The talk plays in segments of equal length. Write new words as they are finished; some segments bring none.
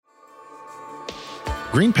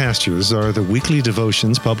Green Pastures are the weekly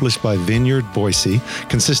devotions published by Vineyard Boise,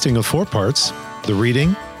 consisting of 4 parts: the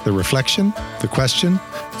reading, the reflection, the question,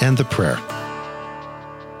 and the prayer.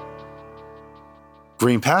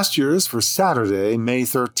 Green Pastures for Saturday, May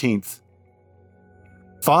 13th.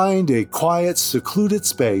 Find a quiet, secluded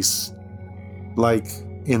space, like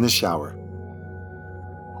in the shower.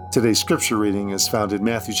 Today's scripture reading is found in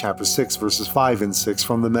Matthew chapter 6, verses 5 and 6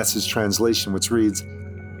 from the Message translation, which reads,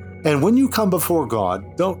 "And when you come before God,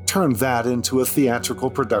 don't turn that into a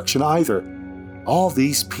theatrical production either. All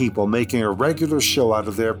these people making a regular show out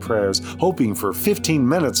of their prayers, hoping for 15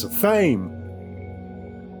 minutes of fame.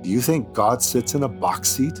 Do you think God sits in a box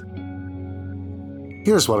seat?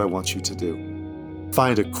 Here's what I want you to do.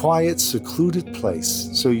 Find a quiet, secluded place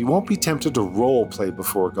so you won't be tempted to role play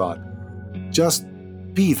before God. Just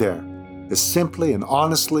be there as simply and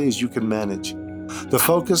honestly as you can manage. The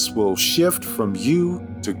focus will shift from you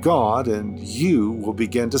to God, and you will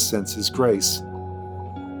begin to sense His grace."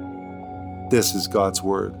 This is God's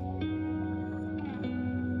Word.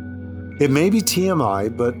 It may be TMI,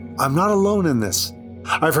 but I'm not alone in this.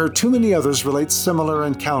 I've heard too many others relate similar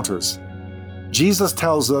encounters. Jesus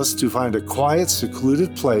tells us to find a quiet,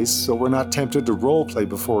 secluded place so we're not tempted to role play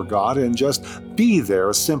before God, and just be there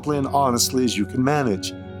as simply and honestly as you can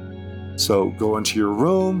manage. So go into your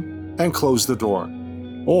room and close the door.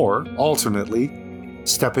 Or, alternately,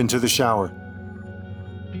 step into the shower.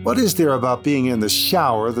 What is there about being in the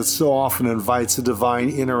shower that so often invites a divine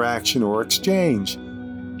interaction or exchange?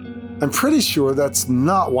 I'm pretty sure that's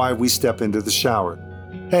not why we step into the shower.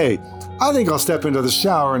 "Hey, I think I'll step into the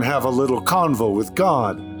shower and have a little convo with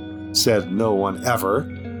God," said no one ever.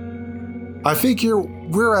 I figure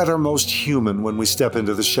we're at our most human when we step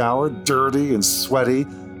into the shower, dirty and sweaty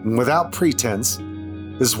and without pretense,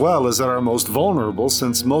 as well as at our most vulnerable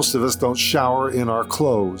since most of us don't shower in our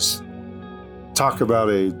clothes. Talk about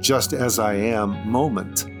a just as I am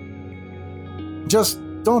moment. Just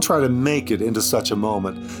don't try to make it into such a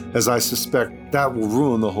moment, as I suspect that will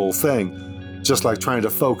ruin the whole thing, just like trying to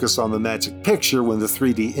focus on the magic picture when the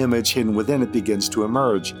 3D image hidden within it begins to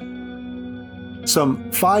emerge. Some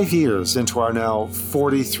 5 years into our now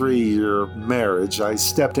 43-year marriage, I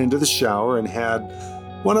stepped into the shower and had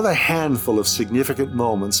one of a handful of significant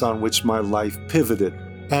moments on which my life pivoted,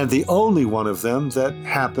 and the only one of them that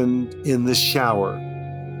happened in the shower.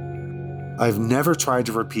 I've never tried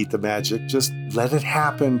to repeat the magic. Just let it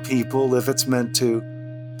happen, people, if it's meant to.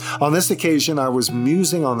 On this occasion, I was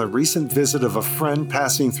musing on the recent visit of a friend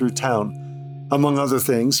passing through town. Among other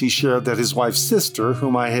things, he shared that his wife's sister,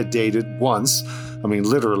 whom I had dated once,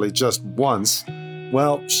 literally just once,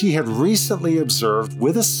 well, she had recently observed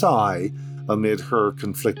with a sigh, amid her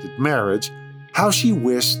conflicted marriage, how she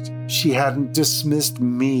wished she hadn't dismissed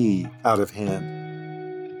me out of hand.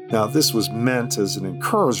 Now, this was meant as an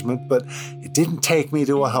encouragement, but it didn't take me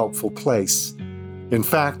to a helpful place. In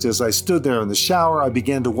fact, as I stood there in the shower, I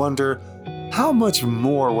began to wonder how much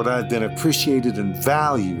more would I have been appreciated and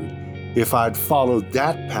valued if I'd followed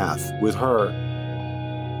that path with her.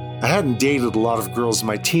 I hadn't dated a lot of girls in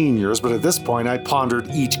my teen years, but at this point I pondered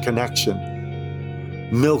each connection,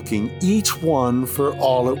 milking each one for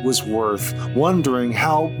all it was worth, wondering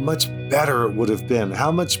how much better it would have been,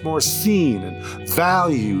 how much more seen and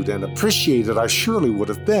valued and appreciated I surely would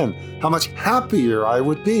have been, how much happier I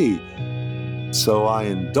would be. So I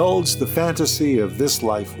indulged the fantasy of this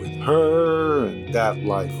life with her and that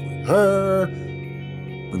life with her,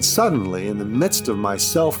 when suddenly, in the midst of my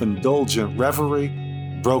self-indulgent reverie,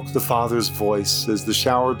 broke the Father's voice as the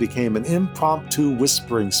shower became an impromptu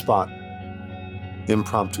whispering spot.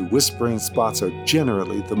 Impromptu whispering spots are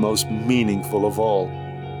generally the most meaningful of all.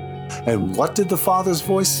 And what did the Father's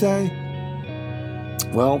voice say?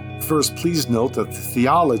 Well, first, please note that the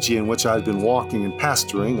theology in which I'd been walking and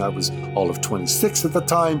pastoring, I was all of 26 at the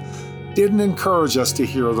time, didn't encourage us to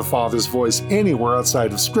hear the Father's voice anywhere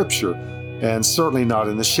outside of Scripture, and certainly not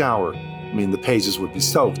in the shower. The pages would be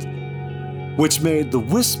soaked, which made the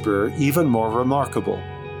whisper even more remarkable.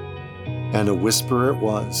 And a whisper it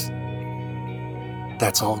was.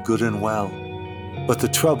 That's all good and well. But the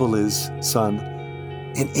trouble is, son,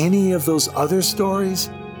 in any of those other stories,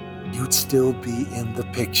 you'd still be in the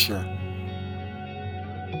picture.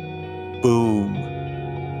 Boom.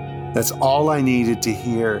 That's all I needed to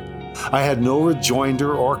hear. I had no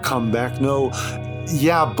rejoinder or comeback, no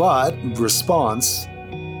 "yeah, but" response.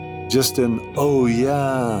 Just an "oh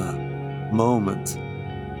yeah" moment.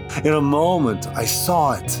 In a moment, I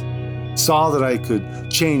saw it. Saw that I could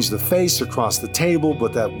change the face across the table,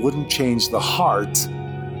 but that wouldn't change the heart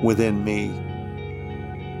within me.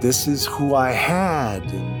 this is who I had,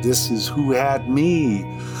 and this is who had me.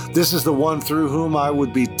 This is the one through whom I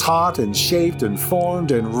would be taught and shaped and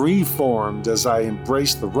formed and reformed as I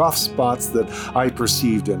embraced the rough spots that I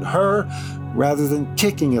perceived in her, rather than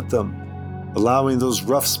kicking at them, allowing those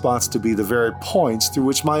rough spots to be the very points through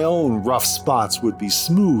which my own rough spots would be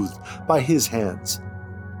smoothed by his hands.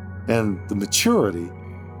 And the maturity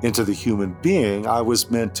into the human being I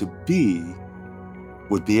was meant to be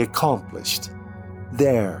would be accomplished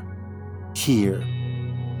there, here.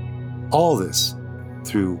 All this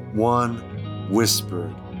through one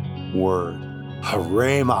whispered word,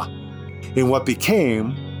 harema, in what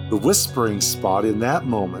became the whispering spot in that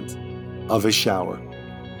moment of a shower.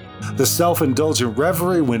 The self-indulgent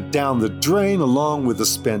reverie went down the drain along with the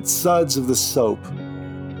spent suds of the soap.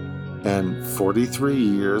 And 43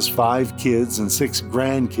 years, 5 kids, and 6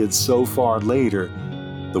 grandkids so far later,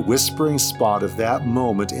 the whispering spot of that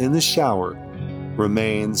moment in the shower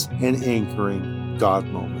remains an anchoring God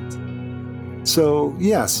moment. So,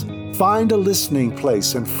 yes, find a listening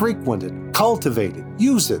place and frequent it, cultivate it,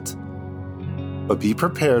 use it. But be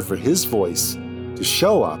prepared for his voice to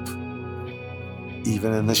show up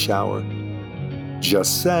even in the shower.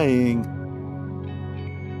 Just saying.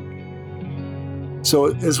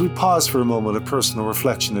 So as we pause for a moment of personal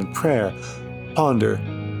reflection and prayer, ponder,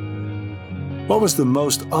 what was the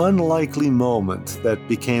most unlikely moment that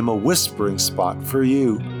became a whispering spot for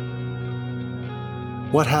you?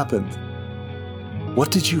 What happened?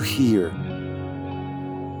 What did you hear?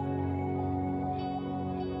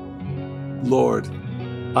 Lord,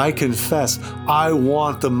 I confess, I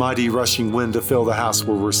want the mighty rushing wind to fill the house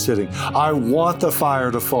where we're sitting. I want the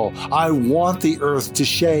fire to fall. I want the earth to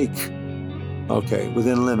shake. Okay,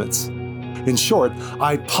 within limits. In short,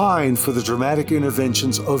 I pine for the dramatic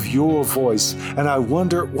interventions of your voice, and I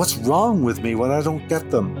wonder what's wrong with me when I don't get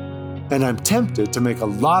them. And I'm tempted to make a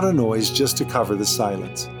lot of noise just to cover the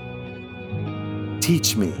silence.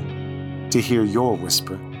 Teach me to hear your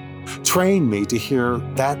whisper. Train me to hear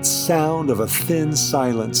that sound of a thin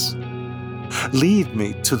silence. Lead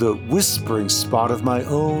me to the whispering spot of my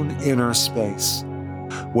own inner space,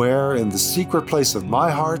 where in the secret place of my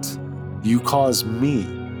heart, you cause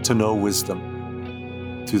me to know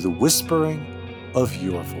wisdom through the whispering of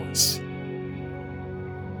your voice.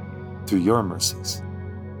 Through your mercies.